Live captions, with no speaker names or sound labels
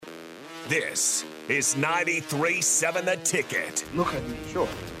This is 93.7 The Ticket. Look at me short.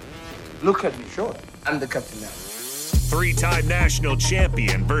 Look at me short. I'm the captain now. Three-time national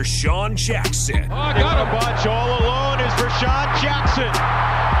champion Vershawn Jackson. Oh, got a bunch all alone is Vershawn Jackson.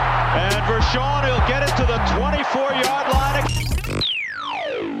 And Vershawn will get it to the 24-yard line.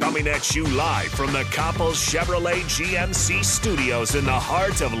 Coming at you live from the Coppels Chevrolet GMC studios in the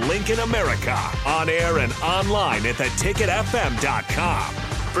heart of Lincoln, America. On air and online at theticketfm.com.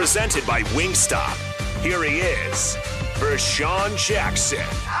 Presented by Wingstop. Here he is, Vershawn Jackson.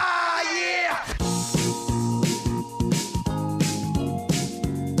 Ah, yeah!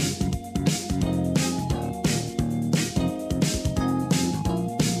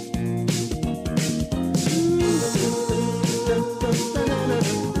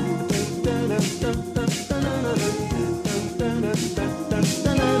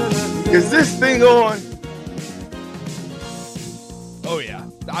 Is this thing on? Oh, yeah.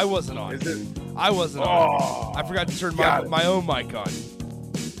 I wasn't on. Is it? I wasn't on. I forgot to turn my own mic on.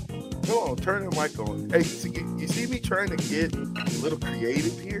 Come on, turn the mic on. Hey, so you see me trying to get a little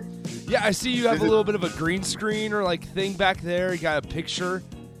creative here? Yeah, I see you have a little bit of a green screen or like thing back there. You got a picture.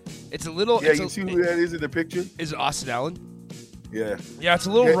 It's a little. Yeah, you see who that is in the picture? Is it Austin Allen? Yeah. Yeah, it's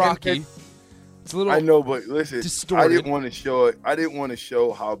a little rocky. It's a little. I know, but listen, distorted. I didn't want to show it. I didn't want to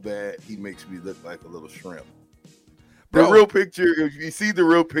show how bad he makes me look like a little shrimp. The real picture, if you see the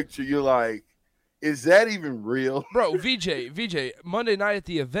real picture, you're like, is that even real? Bro, VJ, Monday night at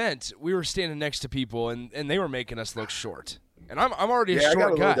the event, we were standing next to people, and they were making us look short. And I'm already a short guy. I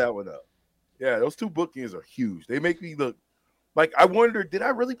gotta load that one up. Yeah, those two bookings are huge. They make me look like I wonder, did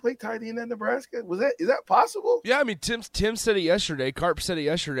I really play tight end at Nebraska? Is that possible? Yeah, I mean, Tim said it yesterday. Carp said it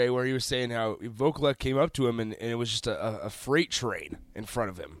yesterday where he was saying how Vokalek came up to him, and it was just a freight train in front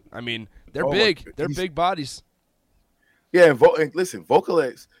of him. I mean, they're big. They're big bodies. Yeah, and listen,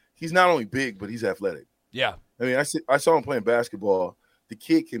 Vokalek, he's not only big, but he's athletic. Yeah. I mean, I saw him playing basketball. The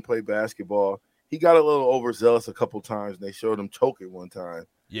kid can play basketball. He got a little overzealous a couple times, and they showed him choking one time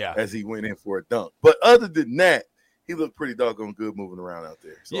as he went in for a dunk. But other than that, he looked pretty doggone good moving around out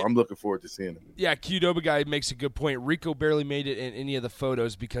there. So I'm looking forward to seeing him. Yeah, Qdoba guy makes a good point. Rico barely made it in any of the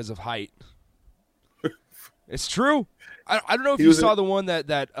photos because of height. It's true. I don't know if you saw the one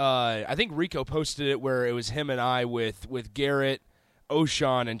that I think Rico posted it where it was him and I with Garrett,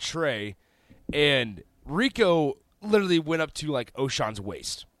 O'Shawn, and Trey, and Rico literally went up to like O'Shawn's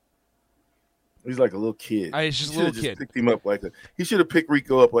waist. He's like a little kid. He's just a little kid. Picked him up he should have picked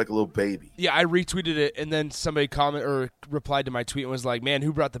Rico up like a little baby. Yeah, I retweeted it, and then somebody replied to my tweet and was like, "Man,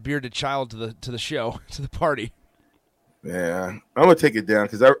 who brought the bearded child to the show to the party?" Yeah, I'm gonna take it down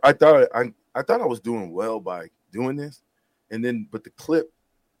because I thought I was doing well by doing this, and then but the clip,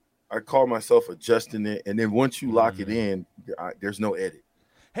 I called myself adjusting it, and then once you lock it in, there's no edit.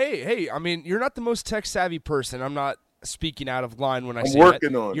 Hey, I mean, you're not the most tech savvy person. I'm not speaking out of line when I say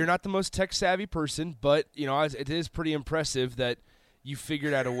working that. on it. You're not the most tech savvy person, but you know it is pretty impressive that you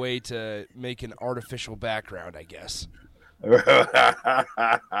figured out a way to make an artificial background, I guess.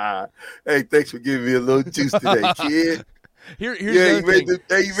 Hey, thanks for giving me a little juice today, kid. Here's you made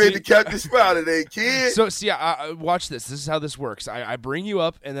the captain smile today, kid. So, see, watch this. This is how this works. I bring you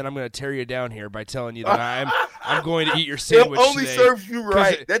up, and then I'm going to tear you down here by telling you that I'm going to eat your sandwich It only today. serves you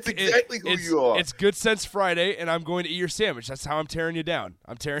right. That's exactly who you are. It's Good Sense Friday, and I'm going to eat your sandwich. That's how I'm tearing you down.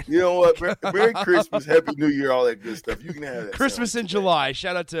 You know what? Merry Christmas, Happy New Year, all that good stuff. You can have that. Christmas in July.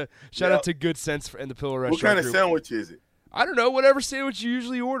 Shout out to Good Sense and the Pillow Restaurant. What kind of group. sandwich is it? I don't know. Whatever sandwich you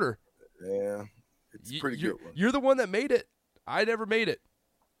usually order. Yeah, it's a pretty good one. You're the one that made it. I never made it.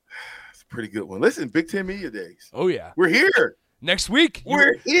 It's a pretty good one. Listen, Big Ten Media Days. Oh, yeah. We're here. Next week.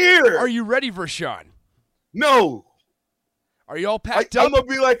 We're here. Are you ready, Vershawn? No. Are you all packed up? I'm going to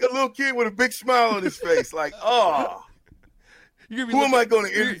be like a little kid with a big smile on his face. Like, oh. Who am I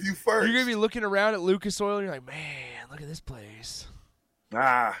going to interview first? You're going to be looking around at Lucas Oil, and you're like, man, look at this place.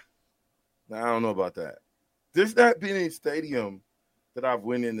 I don't know about that. There's not been any stadium that I've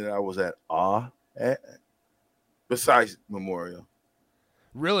went in that I was at besides Memorial.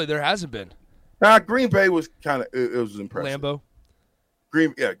 Really? There hasn't been? Green Bay was it was impressive. Lambeau?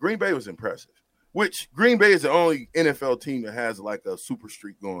 Green Bay was impressive. Which Green Bay is the only NFL team that has like a super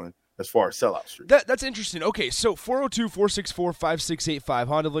streak going as far as sellout streak. That's interesting. Okay, so 402-464-5685,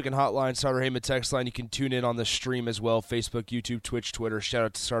 Honda Lincoln Hotline, Starter Heyman text line. You can tune in on the stream as well, Facebook, YouTube, Twitch, Twitter. Shout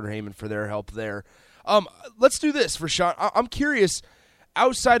out to Starter Heyman for their help there. Let's do this, Vershawn. I'm curious,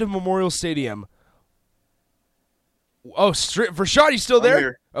 outside of Memorial Stadium. Oh, Vershawn, you still there? I'm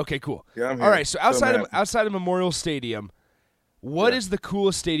here. Okay, cool. Yeah, I'm here. All right, so outside of Memorial Stadium, what is the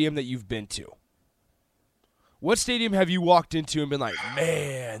coolest stadium that you've been to? What stadium have you walked into and been like,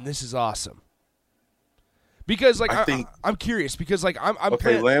 man, this is awesome? Because like I'm curious because like I'm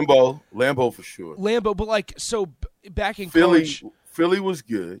okay, Lambeau for sure. Lambeau, but like so back in Philly was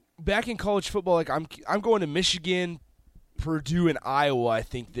good. Back in college football, like I'm going to Michigan, Purdue, and Iowa, I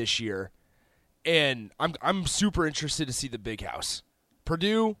think this year, and I'm super interested to see the Big House.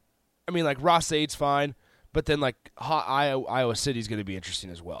 Purdue, I mean like Ross-Ade's fine, but then like hot Iowa City's going to be interesting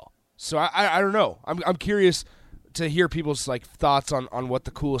as well. So I don't know. I'm curious to hear people's like thoughts on what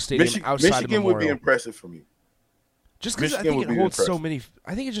the coolest stadium outside Michigan of Memorial would be impressive for me. Just because I think it holds so many.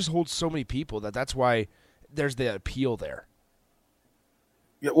 I think it just holds so many people that's why there's the appeal there.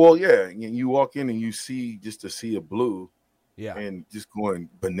 Yeah, well, yeah. You walk in and you see just a sea of blue, yeah, and just going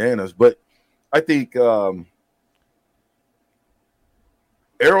bananas. But I think Arrowhead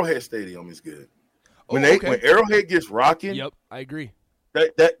Stadium is good. When Arrowhead gets rocking, yep, I agree.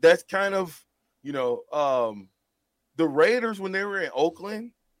 That's kind of the Raiders when they were in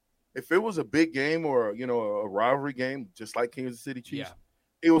Oakland. If it was a big game or a rivalry game, just like Kansas City Chiefs,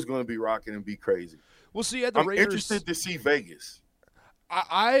 it was going to be rocking and be crazy. Well, see, at the Raiders, I'm interested to see Vegas.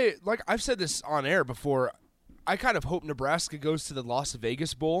 I like I've said this on air before. I kind of hope Nebraska goes to the Las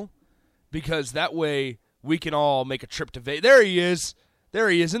Vegas Bowl because that way we can all make a trip to Vegas. There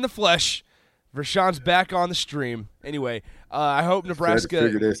he is in the flesh. Vershawn's back on the stream. Anyway, I hope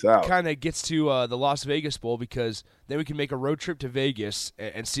Nebraska kind of gets to the Las Vegas Bowl because then we can make a road trip to Vegas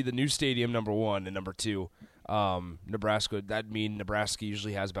and see the new stadium, number 1, and number 2. Nebraska. That'd mean Nebraska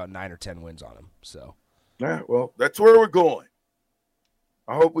usually has about 9 or 10 wins on them. So, yeah, well, that's where we're going.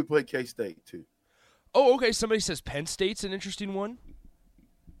 I hope we play K-State too. Oh, okay. Somebody says Penn State's an interesting one.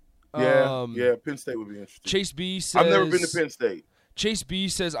 Yeah, Penn State would be interesting. Chase B says I've never been to Penn State. Chase B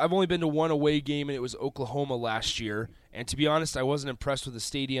says, I've only been to one away game, and it was Oklahoma last year. And to be honest, I wasn't impressed with the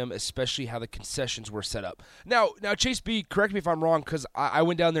stadium, especially how the concessions were set up. Now Chase B, correct me if I'm wrong, because I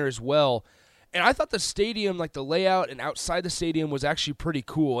went down there as well, and I thought the stadium, like the layout and outside the stadium, was actually pretty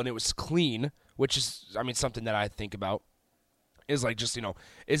cool, and it was clean, which is, I mean, something that I think about. Is like just,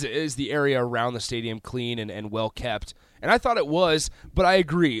 is the area around the stadium clean and well kept? And I thought it was, but I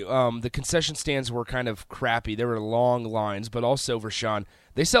agree. The concession stands were kind of crappy. There were long lines, but also, Vershawn,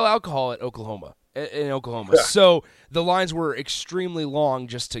 they sell alcohol at Oklahoma. In Oklahoma, so the lines were extremely long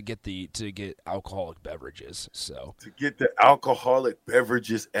just to get alcoholic beverages. So to get the alcoholic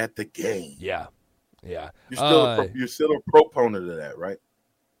beverages at the game, yeah. You're still a proponent of that, right?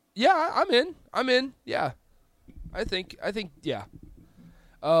 Yeah, I'm in. Yeah. I think, yeah.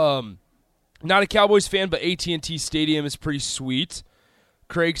 Not a Cowboys fan, but AT&T Stadium is pretty sweet.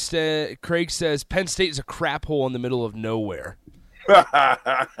 Craig says Penn State is a crap hole in the middle of nowhere.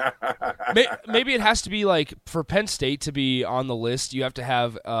 Maybe it has to be like for Penn State to be on the list, you have to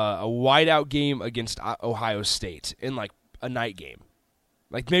have a whiteout game against Ohio State in like a night game.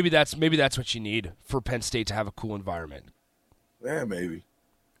 Like maybe that's what you need for Penn State to have a cool environment. Yeah, maybe.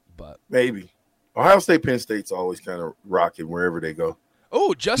 But maybe. Ohio State, Penn State's always kind of rocking wherever they go.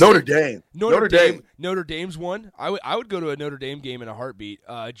 Oh, Justin. Notre Dame. Notre Dame's one. I would go to a Notre Dame game in a heartbeat.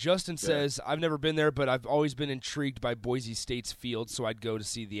 Justin says, I've never been there, but I've always been intrigued by Boise State's field, so I'd go to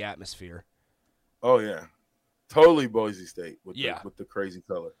see the atmosphere. Oh, yeah. Totally Boise State with the crazy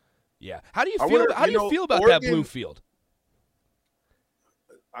color. Yeah. How do you feel about that blue field?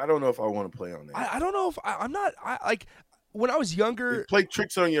 I don't know if I want to play on that. I don't know if I'm not when I was younger, it play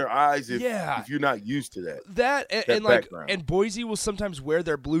tricks on your eyes if you're not used to that. And Boise will sometimes wear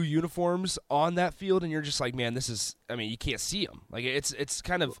their blue uniforms on that field, and you're just like, man, you can't see them. Like it's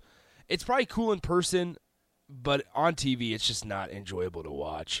probably cool in person, but on TV it's just not enjoyable to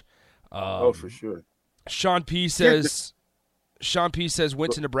watch. For sure. Sean P says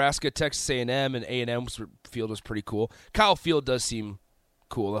went to Nebraska, Texas A&M, and A&M's field was pretty cool. Kyle Field does seem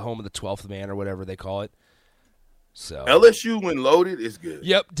cool, the home of the 12th man or whatever they call it. So LSU when loaded is good.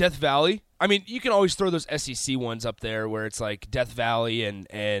 Yep, Death Valley. I mean, you can always throw those SEC ones up there where it's like Death Valley and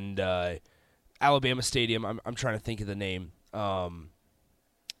Alabama Stadium. I'm trying to think of the name. I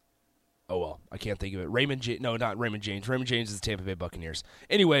can't think of it. Not Raymond James. Raymond James is the Tampa Bay Buccaneers.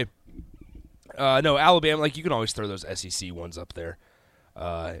 Anyway, no, Alabama. Like you can always throw those SEC ones up there,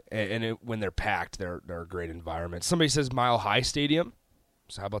 when they're packed, they're a great environment. Somebody says Mile High Stadium.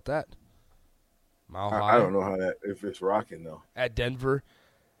 So how about that? Mile High. I don't know if it's rocking though. At Denver.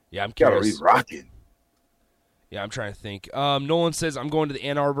 Yeah, I'm curious. Gotta be rocking. Yeah, I'm trying to think. Nolan says, I'm going to the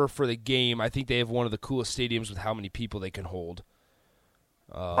Ann Arbor for the game. I think they have one of the coolest stadiums with how many people they can hold.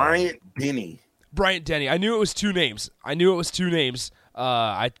 Bryant Denny. I knew it was two names.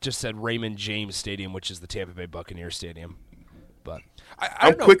 I just said Raymond James Stadium, which is the Tampa Bay Buccaneers Stadium. But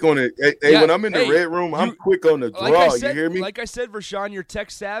I'm quick on it. Hey, when I'm in the red room, I'm quick on the draw. You hear me? Like I said, Vershawn, you're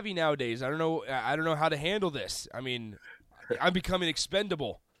tech savvy nowadays. I don't know how to handle this. I mean, I'm becoming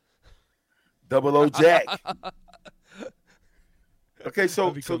expendable. 00 Jack. Okay,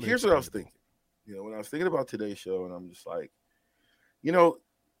 so here's what I was thinking. When I was thinking about today's show, and I'm just like,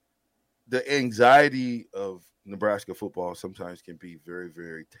 the anxiety of Nebraska football sometimes can be very,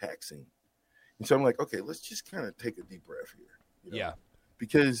 very taxing. And so I'm like, okay, let's just kind of take a deep breath here. Yeah.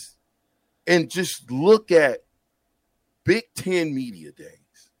 Because, and just look at Big Ten Media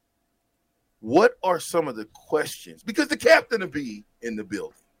Days. What are some of the questions? Because the captain will be in the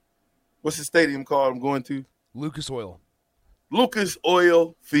building. What's the stadium called I'm going to? Lucas Oil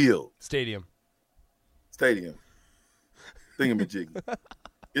Field. Stadium. Thingamajiggy.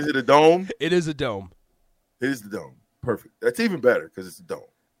 Is it a dome? It is a dome. It is the dome. Perfect. That's even better because it's a dome.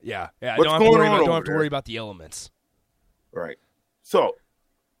 Yeah. I What's don't have to worry about the elements. Right. So,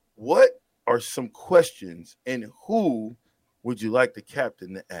 what are some questions, and who would you like the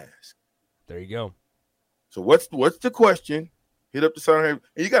captain to ask? There you go. So, what's the question? Hit up the sign, and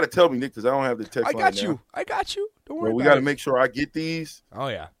you got to tell me, Nick, because I don't have the text. I got you. Don't worry. We got to make sure I get these. Oh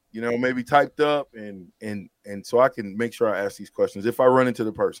yeah. Maybe typed up, and so I can make sure I ask these questions if I run into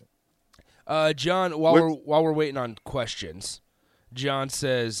the person. John, while we're waiting on questions, John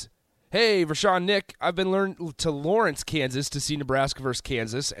says, "Hey, Vershawn, Nick, I've been learning to Lawrence, Kansas, to see Nebraska versus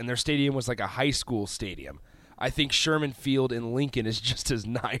Kansas, and their stadium was like a high school stadium. I think Sherman Field in Lincoln is just as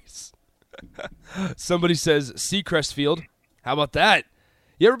nice." Somebody says Seacrest Field. How about that?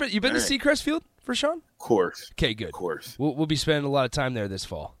 You been to Seacrest Field, Vershawn? Of course. Okay, good. Of course. We'll be spending a lot of time there this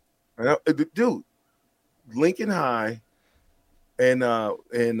fall. Dude, Lincoln High and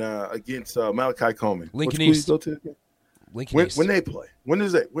against Malachi Coleman. Lincoln East. East. When they play. When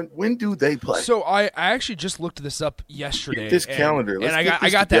is that? When do they play? So I actually just looked this up yesterday. Get this calendar.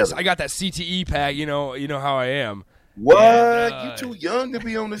 I got that CTE pack. You know how I am. What? You too young to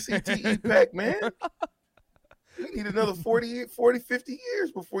be on the CTE pack, man. You need another 40, 50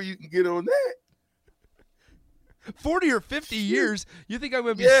 years before you can get on that. 40 or 50 years? You think I'm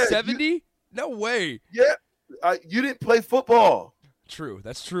going to be 70? No way. Yeah. You didn't play football. True.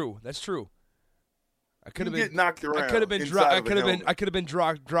 That's true. I could have been knocked around. I could have been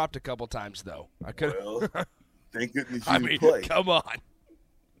dropped a couple times though. Well, thank goodness you didn't play. Come on.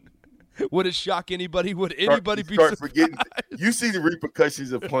 Would it shock anybody? Would anybody be surprised? Forgetting? You see the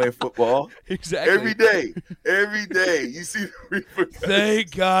repercussions of playing football. Exactly. Every day, you see the repercussions.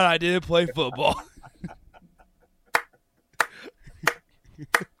 Thank God I didn't play football.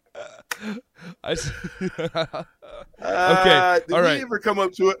 Okay. Did we ever come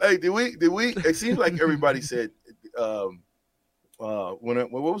up to it? Hey, did we? It seems like everybody said. What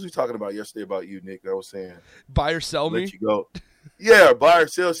was we talking about yesterday about you, Nick? I was saying buy or sell me. Let you go. Yeah, buy or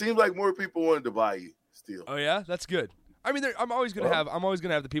sell. Seems like more people wanted to buy you still. Oh yeah, that's good. I mean, I'm always gonna have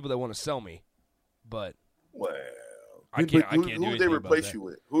the people that want to sell me, but I can't. Who would they replace you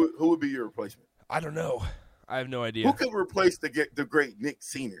with? Who would be your replacement? I don't know. I have no idea. Who could replace the great Nick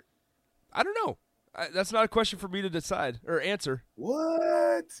Senior? I don't know. That's not a question for me to decide or answer.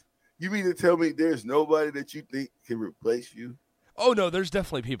 What? You mean to tell me there's nobody that you think can replace you? Oh no, there's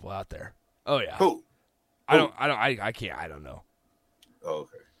definitely people out there. Oh yeah. Who? I can't. I don't know. Oh,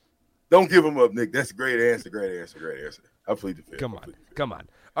 okay. Don't give him up, Nick. That's a great answer. I plead the fifth. Come on.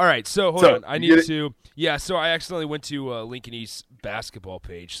 All right, so hold on. I need to. Yeah, so I accidentally went to Lincoln East basketball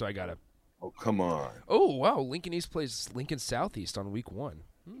page, so I gotta. Oh, come on. Oh wow, Lincoln East plays Lincoln Southeast on week 1.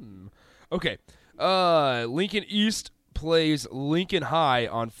 Okay. Lincoln East plays Lincoln High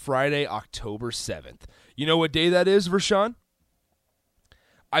on Friday, October 7th. You know what day that is, Vershawn?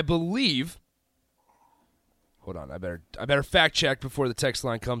 I believe. Hold on, I better fact check before the text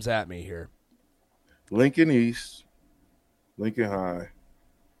line comes at me here. Lincoln East, Lincoln High.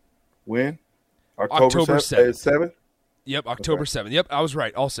 When? October 7th? Yep, October 7th. Yep, I was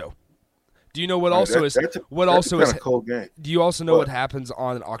right. Also, do you know what also is? What also is? Cold game. Do you also know what happens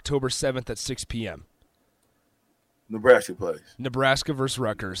on October 7th at 6 p.m.? Nebraska plays. Nebraska versus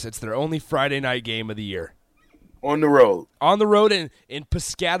Rutgers. It's their only Friday night game of the year. On the road. On the road in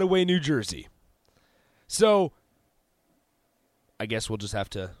Piscataway, New Jersey. So, I guess we'll just have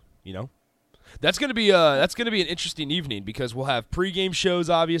to, that's going to be an interesting evening because we'll have pregame shows.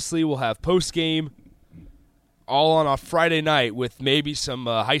 Obviously, we'll have postgame, all on a Friday night with maybe some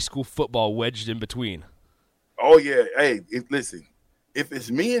high school football wedged in between. Oh yeah, hey, listen, if it's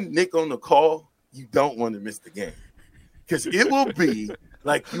me and Nick on the call, you don't want to miss the game because it will be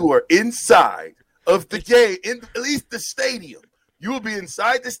like you are inside of the game, at least the stadium. You will be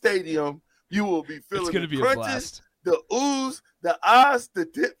inside the stadium. You will be feeling the crunches. the oohs, the ahs, the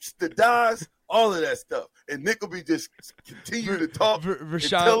dips, the das, all of that stuff. And Nick will be just continue to talk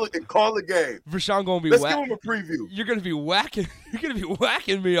and call the game. Vershawn gonna be. Let's give him a preview. You're gonna be whacking. You're gonna be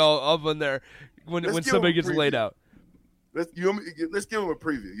whacking me all up in there when somebody gets laid out. Let's give him a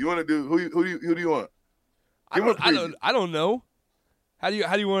preview. You want to do who do you want? I don't know. How do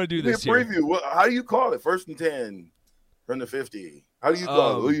you want to do this? Give me a preview. How do you call it? 1st and 10 from the 50. How do you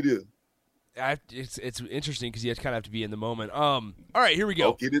call it? What do you do? It's interesting because you kind of have to be in the moment. All right, here we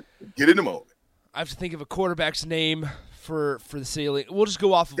go. Get in the moment. I have to think of a quarterback's name for the city. We'll just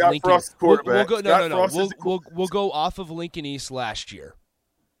go off of Lincoln. Frost quarterback. We'll go off of Lincoln East last year.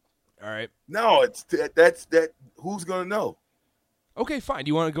 All right. No, it's that's who's gonna know? Okay, fine. Do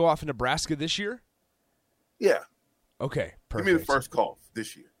you want to go off in Nebraska this year? Yeah. Okay, perfect. Give me the first call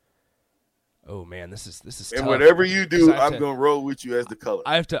this year. Oh man, this is and tough. Whatever you do, I'm gonna roll with you as the color.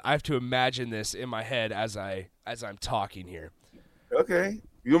 I have to imagine this in my head as I'm talking here. Okay.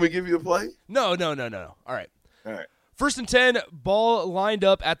 You want me to give you a play? No. All right. 1st and 10, ball lined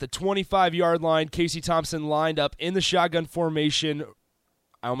up at the 25-yard line. Casey Thompson lined up in the shotgun formation.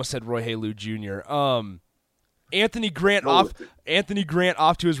 I almost said Roy Halou Jr. Anthony Grant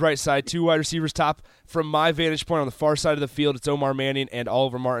off to his right side. 2 wide receivers top. From my vantage point on the far side of the field, it's Omar Manning and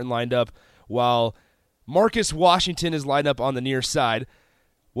Oliver Martin lined up, while Marcus Washington is lined up on the near side.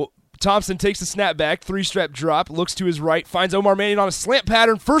 Well, Thompson takes the snap back, 3-step drop, looks to his right, finds Omar Manning on a slant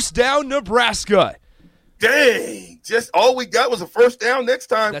pattern. 1st down, Nebraska. Dang! Just all we got was a 1st down. Next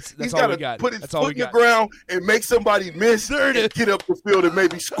time, he's got to put his foot in the ground and make somebody miss. There it is. Get up the field and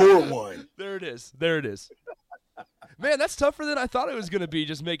maybe score one. There it is. Man, that's tougher than I thought it was going to be.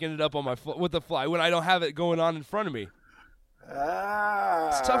 Just making it up on with the fly when I don't have it going on in front of me.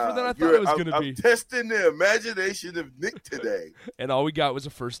 It's tougher than I thought it was going to be. I'm testing the imagination of Nick today. And all we got was a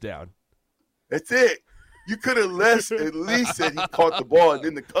 1st down. That's it. You could have at least said he caught the ball, and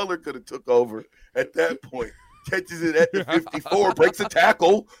then the color could have took over at that point. Catches it at the 54, breaks a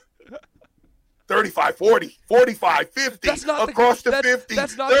tackle. 35, 40, 45, 50, across the 50,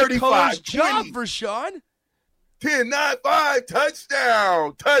 that's not 35, the color's 20, job, Vershawn. 10, 9, 5,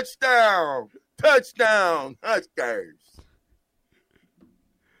 touchdown.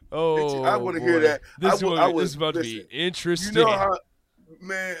 Oh, I want to hear that. This is about to be interesting. You know how,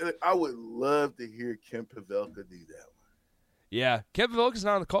 man, I would love to hear Kent Pavelka do that one. Yeah, Kent Pavelka's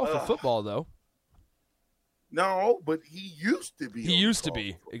not on the call for football, though. No, but he used to be. He used to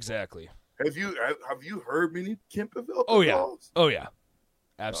be, exactly. Have you heard many Kent Pavelka calls? Oh, yeah.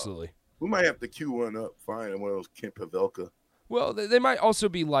 Absolutely. We might have to queue one up, find one of those Kent Pavelka. Well, they might also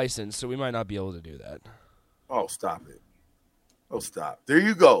be licensed, so we might not be able to do that. Oh, stop it. Oh, stop. There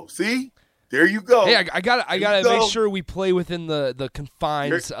you go. See? There you go. Hey, I gotta make sure we play within the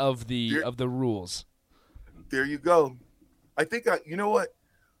confines of the rules. There you go. I think you know what?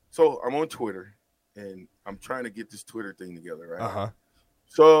 So I'm on Twitter and I'm trying to get this Twitter thing together, right? Uh-huh.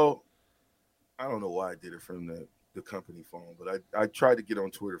 So I don't know why I did it from the company phone, but I tried to get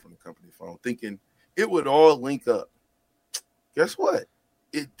on Twitter from the company phone thinking it would all link up. Guess what?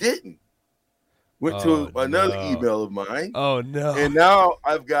 It didn't. Went to another email of mine. Oh, no. And now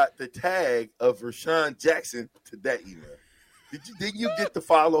I've got the tag of Rashawn Jackson to that email. Didn't you get the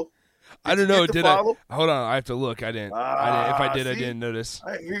follow? I don't know. Did I? Hold on. I have to look. I didn't. If I did, I didn't notice.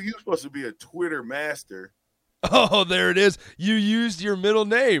 You're supposed to be a Twitter master. Oh, there it is. You used your middle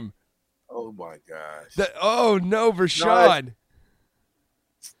name. Oh, my gosh. Oh, no, Vershawn. No,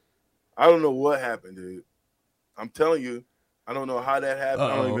 I don't know what happened, dude. I'm telling you. I don't know how that happened.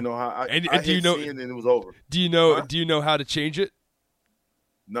 I don't even know how. I do you know? And then it was over. Do you know? Huh? Do you know how to change it?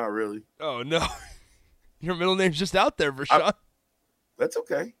 Not really. Oh no, your middle name's just out there, Vershawn. That's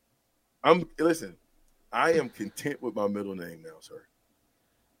okay. Listen. I am content with my middle name now, sir.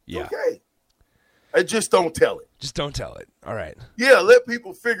 Yeah. Okay. I just don't tell it. Just don't tell it. All right. Yeah, let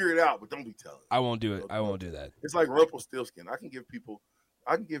people figure it out, but don't be telling. I won't do it. I won't do that. It's like Rumpelstiltskin. I can give people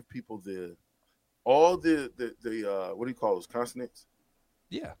all the what do you call those, consonants?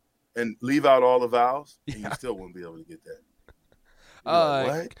 Yeah. And leave out all the vowels, and you still wouldn't be able to get that.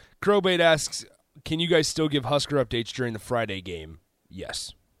 What? Crowbait asks, can you guys still give Husker updates during the Friday game?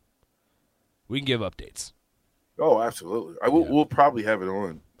 Yes. We can give updates. Oh, absolutely. We'll probably have it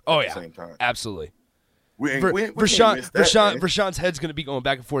on at the same time. Absolutely. Rashawn's head's going to be going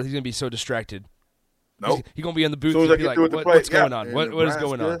back and forth. He's going to be so distracted. Nope. He's going to be in the booth. He's going to be like, what's going on? What is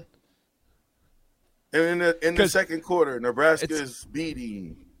going on? And in the second quarter, Nebraska is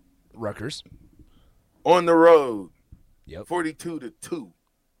beating Rutgers on the road. Yep. 42-2.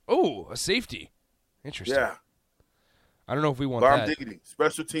 Oh, a safety. Interesting. Yeah. I don't know if we want Bomb that. diggity.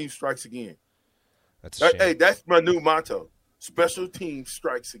 Special team strikes again. That's a shame. Hey, that's my new motto. Special team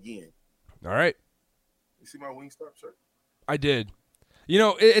strikes again. All right. You see my Wingstop shirt? I did. You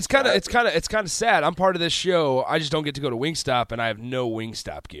know, it's kind of sad. I'm part of this show. I just don't get to go to Wingstop, and I have no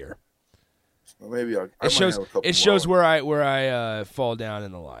Wingstop gear. Well, maybe I it shows. It shows where I fall down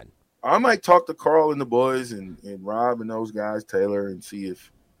in the line. I might talk to Carl and the boys and Rob and those guys, Taylor, and see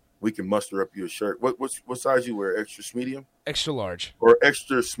if we can muster up you a shirt. What size you wear? Extra medium? Extra large. Or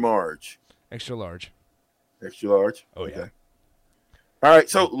extra smarge? Extra large. Extra large? Oh, yeah. Okay. All right,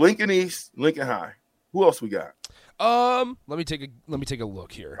 so Lincoln East, Lincoln High. Who else we got? Let me take a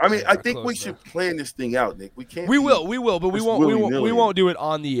look here. I mean, I think we should plan this thing out, Nick. We can't. We will, but we won't do it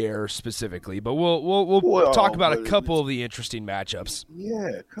on the air specifically. But we'll talk about a couple of the interesting matchups.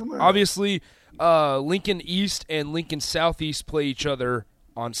 Yeah, come on. Obviously, Lincoln East and Lincoln Southeast play each other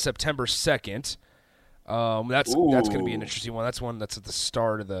on September 2nd. That's going to be an interesting one. That's one that's at the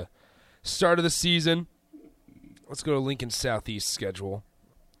start of the season. Let's go to Lincoln Southeast schedule.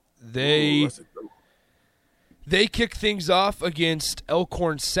 They kick things off against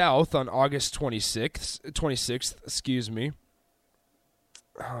Elkhorn South on August 26th. Excuse me.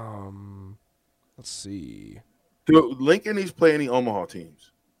 Let's see. Do Lincoln East play any Omaha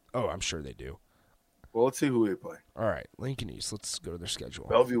teams? Oh, I'm sure they do. Well, let's see who they play. All right, Lincoln East. Let's go to their schedule.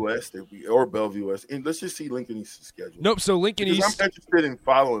 Bellevue West or Bellevue West. And let's just see Lincoln East's schedule. Nope. So Lincoln East. I'm interested in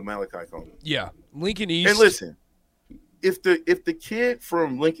following Malachi Coleman. Yeah, Lincoln East. And listen, if the kid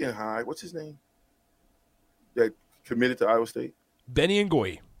from Lincoln High, what's his name? That committed to Iowa State? Benny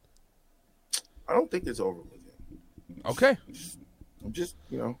Ngoyi. I don't think it's over with him. Okay. I'm just,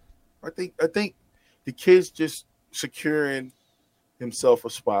 I think the kid's just securing himself a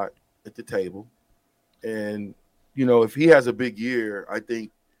spot at the table. And, if he has a big year, I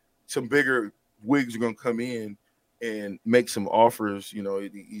think some bigger wigs are going to come in and make some offers.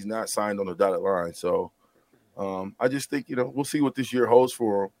 He's not signed on the dotted line. So I just think, we'll see what this year holds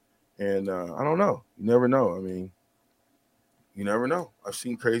for him. And I don't know. You never know. I mean, you never know. I've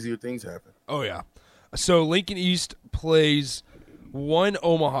seen crazier things happen. Oh, yeah. So Lincoln East plays one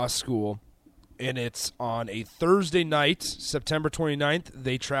Omaha school, and it's on a Thursday night, September 29th.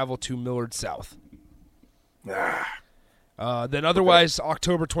 They travel to Millard South. Then otherwise, okay.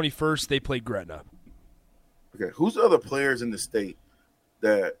 October 21st, they play Gretna. Okay. Who's the other players in the state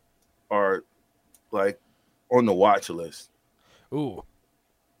that are, like, on the watch list? Ooh.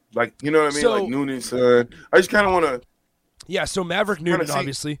 Like, you know what I mean? Like Noonan's son. I just kind of want to. Yeah, so Maverick Noonan,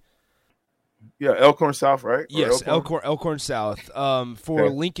 obviously. Yeah, Elkhorn South, right? Yes, Elkhorn South. For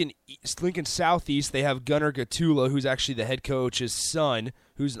Lincoln Southeast, they have Gunnar Gatula, who's actually the head coach's son,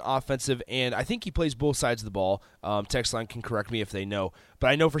 who's an offensive, and I think he plays both sides of the ball. Text line can correct me if they know. But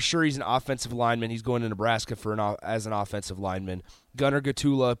I know for sure he's an offensive lineman. He's going to Nebraska as an offensive lineman. Gunnar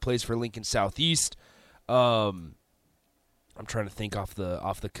Gatula plays for Lincoln Southeast. I'm trying to think off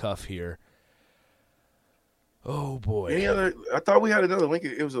the cuff here. Oh boy! Any other? I thought we had another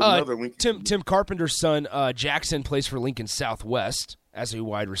Lincoln. It was another Lincoln. Tim Carpenter's son Jackson plays for Lincoln Southwest as a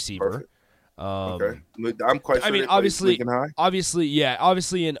wide receiver. Okay, I'm quite sure. I mean, obviously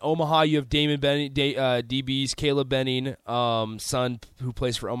in Omaha you have Damon Benning, DBs, Caleb Benning, son who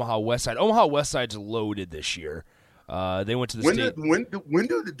plays for Omaha Westside. Omaha Westside's loaded this year. They went to the state. When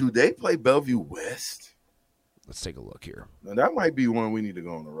do they play Bellevue West? Let's take a look here. Now, that might be one we need to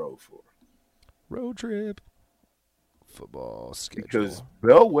go on the road for. Road trip. Football schedule. Because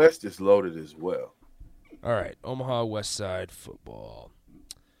Bell West is loaded as well. All right. Omaha West Side football.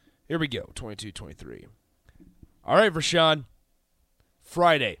 Here we go. 22-23. All right, Vershawn.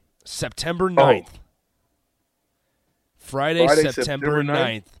 Friday, September 9th. Friday, September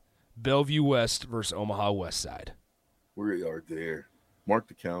 9th. Bellevue West versus Omaha West Side. We are there. Mark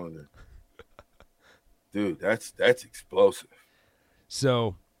the calendar. Dude, that's explosive.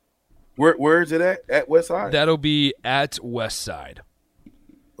 So, where is it at? At West Side? That'll be at West Side.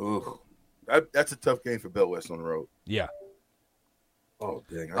 Ugh. That's a tough game for Bell West on the road. Yeah. Oh,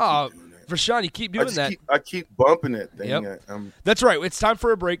 dang. I keep doing that. Vershawn, you keep doing that. I keep bumping that thing. Yep. That's right. It's time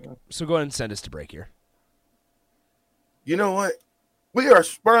for a break, so go ahead and send us to break here. You know what? We are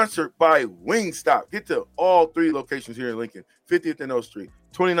sponsored by Wingstop. Get to all 3 locations here in Lincoln, 50th and O Street,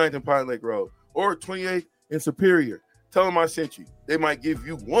 29th and Pine Lake Road, or 28th and Superior. Tell them I sent you. They might give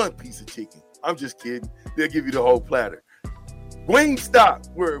you 1 piece of chicken. I'm just kidding. They'll give you the whole platter. Wingstop,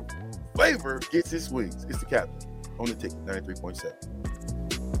 where flavor gets its wings. It's the captain on the ticket, 93.7.